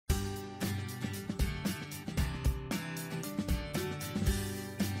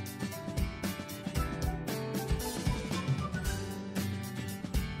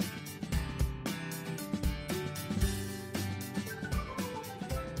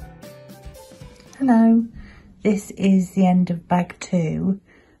Hello, this is the end of bag 2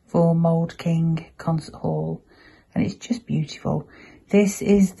 for Mould King Concert Hall, and it's just beautiful. This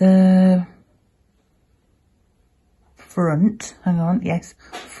is the front, hang on, yes,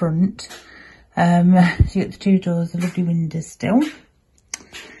 front. So you get the 2 doors, the lovely windows still,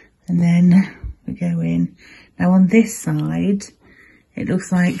 and then we go in. Now on this side, it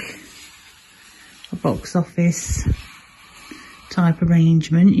looks like a box office type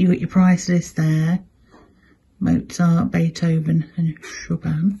arrangement. You got your price list there, Mozart, Beethoven and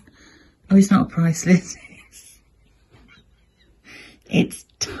Chopin. Oh, it's not a price list. It's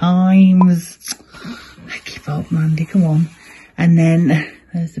times. I give up, Mandy, come on. And then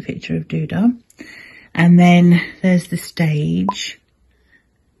there's the picture of Duda. And then there's the stage.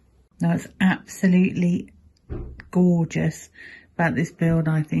 Now it's absolutely gorgeous about this build,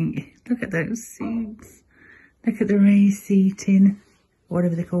 I think. Look at those seats. Look at the raised seating,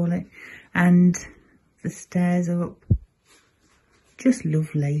 whatever they call it, and the stairs up. Just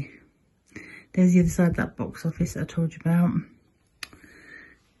lovely. There's the other side of that box office that I told you about.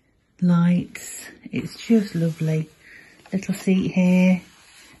 Lights. It's just lovely. Little seat here.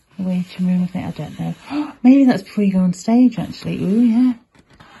 The waiting room, I think. I don't know. Maybe that's before you go on stage, actually. Oh, yeah.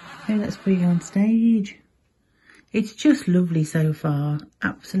 Maybe that's before you go on stage. It's just lovely so far.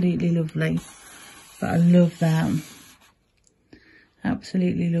 Absolutely lovely. But I love that.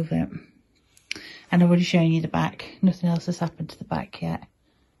 Absolutely love it. And I've already shown you the back. Nothing else has happened to the back yet.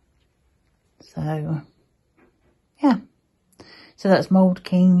 So, yeah. So that's Mould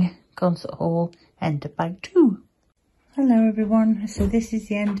King Concert Hall, end of bag 2. Hello everyone. So this is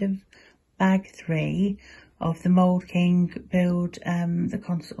the end of bag 3 of the Mould King build, the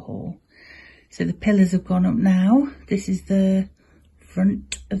concert hall. So the pillars have gone up now. This is the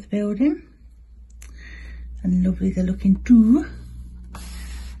front of the building. And lovely they're looking too.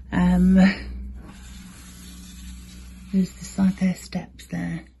 There's the side, there's steps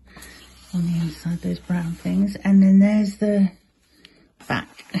there on the inside, those brown things. And then there's the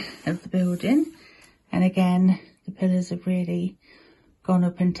back of the building. And again, the pillars have really gone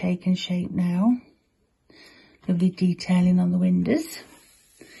up and taken shape now. Lovely detailing on the windows.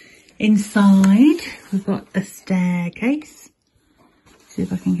 Inside, we've got a staircase. See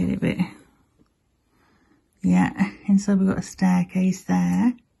if I can get it a bit. Yeah, inside we've got a staircase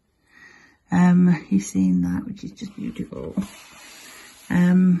there. You've seen that, which is just beautiful.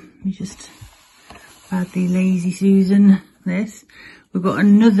 We just badly lazy Susan this. We've got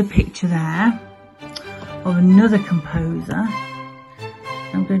another picture there of another composer.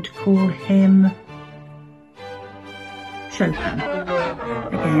 I'm going to call him Chopin.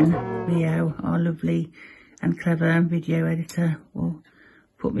 Again, Leo, our lovely and clever video editor, will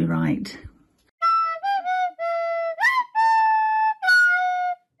put me right.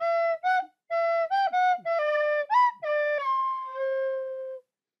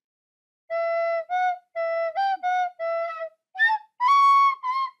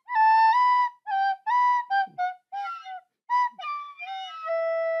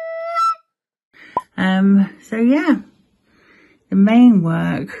 So yeah, the main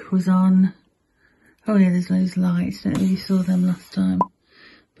work was on, oh yeah, there's loads of lights, don't know if you saw them last time,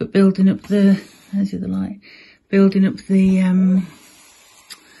 but building up the, there's the other light, building up the, did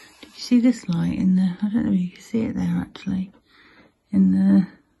you see this light in the, I don't know if you can see it there actually, in the,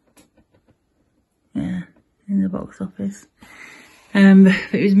 yeah, in the box office. But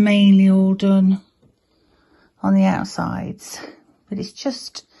it was mainly all done on the outsides, but it's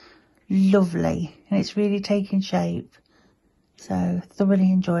just lovely and it's really taking shape, so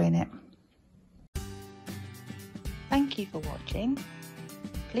thoroughly enjoying it. Thank you for watching.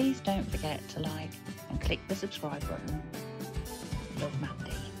 Please don't forget to like and click the subscribe button. Love,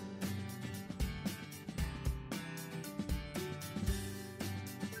 Mandy.